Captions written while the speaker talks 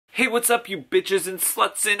Hey, what's up, you bitches and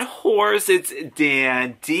sluts and whores? It's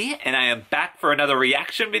Dan D, and I am back for another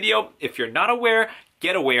reaction video. If you're not aware,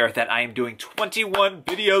 get aware that I am doing 21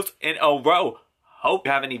 videos in a row. Hope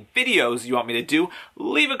you have any videos you want me to do,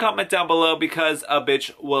 leave a comment down below because a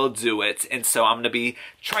bitch will do it. And so I'm going to be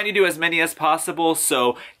trying to do as many as possible,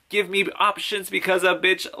 so give me options because a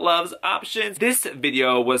bitch loves options. This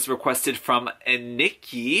video was requested from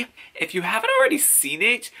Nikki. If you haven't already seen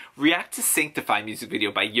it, react to Sanctify music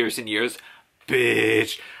video by Years and Years.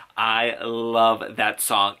 Bitch, I love that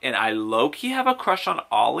song. And I low-key have a crush on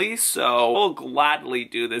Ollie, so we'll gladly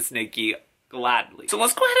do this, Nikki. Gladly. So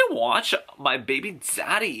let's go ahead and watch my baby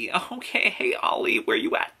daddy. Okay, hey Ollie, where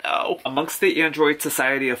you at though? Amongst the android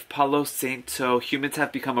society of Palo Santo, humans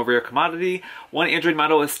have become a rare commodity. One android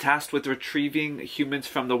model is tasked with retrieving humans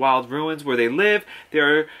from the wild ruins where they live. They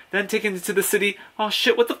are then taken into the city. Oh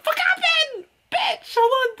shit, what the fuck happened? Bitch,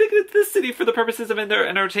 hold on, taken into the city for the purposes of their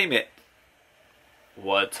entertainment.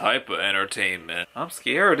 What type of entertainment? I'm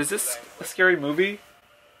scared. Is this a scary movie?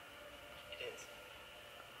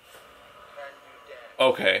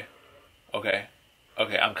 Okay,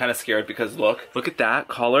 I'm kind of scared because look at that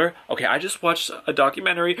collar. Okay, I just watched a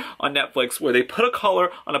documentary on Netflix where they put a collar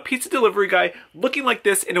on a pizza delivery guy looking like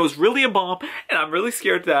this, and it was really a bomb, and I'm really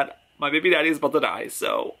scared that my baby daddy is about to die,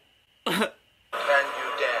 so. Can you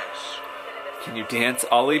dance? Can you dance,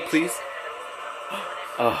 Ollie, please?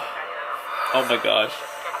 Oh my gosh.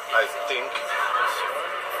 I think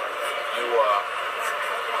you are.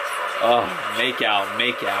 Oh, make out.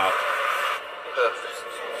 Perfect.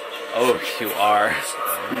 Oh, you are.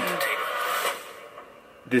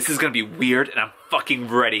 This is gonna be weird, and I'm fucking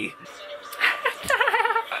ready.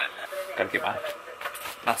 Gotta get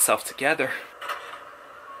myself together.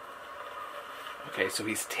 Okay, so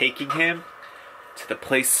he's taking him to the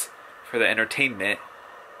place for the entertainment.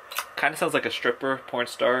 Kind of sounds like a stripper, porn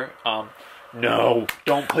star. No,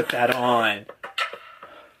 don't put that on.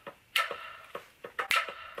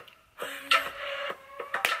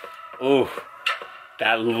 Oh.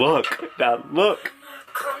 That look.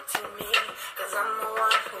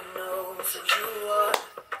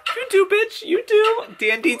 You do, bitch. You do.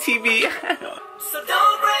 Dandy TV. So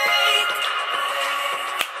don't break.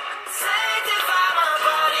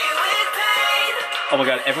 Oh my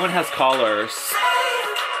god, everyone has collars.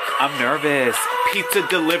 I'm nervous. Pizza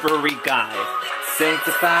delivery guy.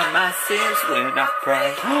 Sanctify my sins when I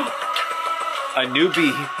pray. A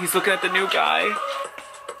newbie. He's looking at the new guy.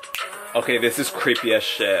 Okay, this is creepy as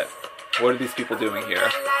shit. What are these people doing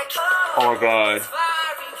here? Oh my god.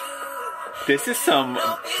 This is some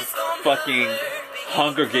fucking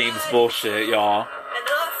Hunger Games bullshit, y'all.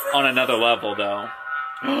 On another level, though.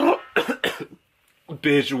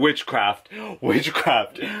 Bitch, witchcraft.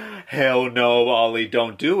 Witchcraft. Hell no, Ollie,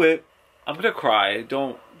 don't do it. I'm gonna cry.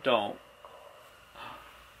 Don't.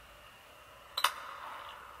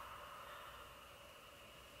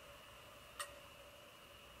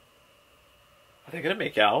 Are they gonna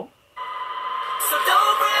make out? So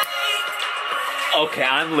don't break. Okay,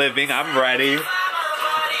 I'm living. I'm ready.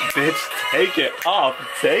 Bitch, take it off.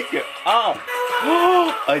 Take it off.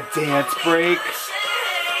 A dance break.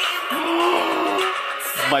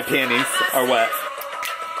 My panties are wet.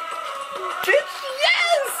 Bitch,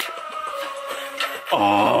 yes!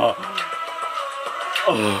 Oh.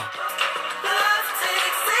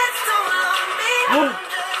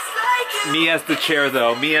 Me as the chair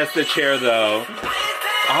though.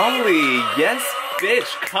 Ollie, yes, bitch,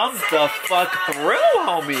 come the fuck through,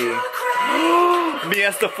 homie. Me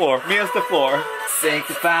as the floor.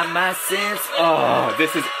 Sanctify my sins. Oh,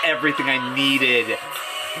 this is everything I needed.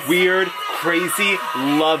 Weird, crazy,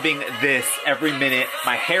 loving this every minute.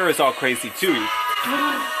 My hair is all crazy too.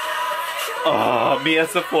 Oh, me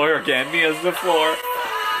as the floor again.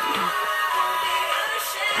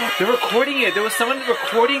 They're recording it. There was someone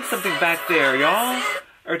recording something back there, y'all.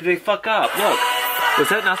 Or did they fuck up? Look. Was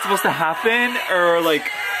that not supposed to happen? Or like,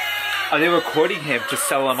 are they recording him to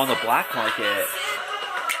sell him on the black market?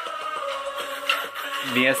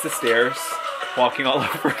 Me as the stairs, walking all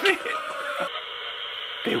over me.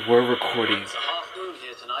 They were recording. It's a half moon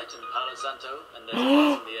here tonight in Palo Santo, and there's a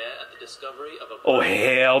buzz in the air at the discovery of a... Oh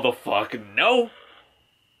hell the fuck no!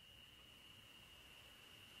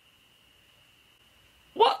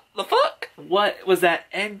 What the fuck? What was that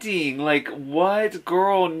ending? Like, what?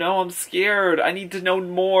 Girl, no, I'm scared. I need to know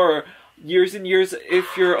more. Years and Years,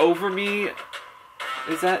 If You're Over Me.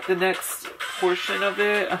 Is that the next portion of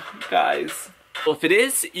it? Guys. Well, if it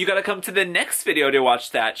is, you gotta come to the next video to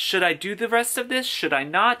watch that. Should I do the rest of this? Should I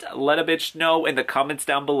not? Let a bitch know in the comments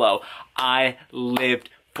down below. I lived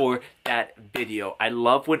for that video. I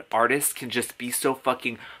love when artists can just be so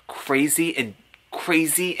fucking crazy and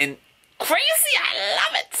crazy and crazy. I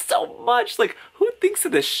love it so much. Like, who thinks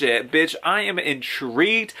of this shit? Bitch, I am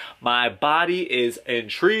intrigued. My body is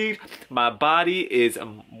intrigued. My body is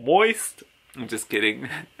moist. I'm just kidding.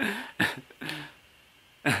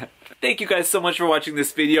 Thank you guys so much for watching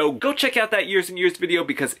this video. Go check out that Years and Years video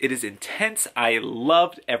because it is intense. I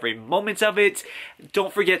loved every moment of it.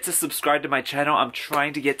 Don't forget to subscribe to my channel. I'm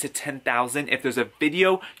trying to get to 10,000. If there's a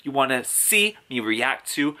video you want to see me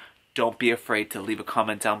react to, don't be afraid to leave a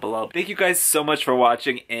comment down below. Thank you guys so much for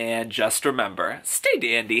watching, and just remember, stay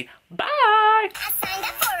dandy. Bye! I signed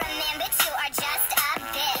up for a man, but you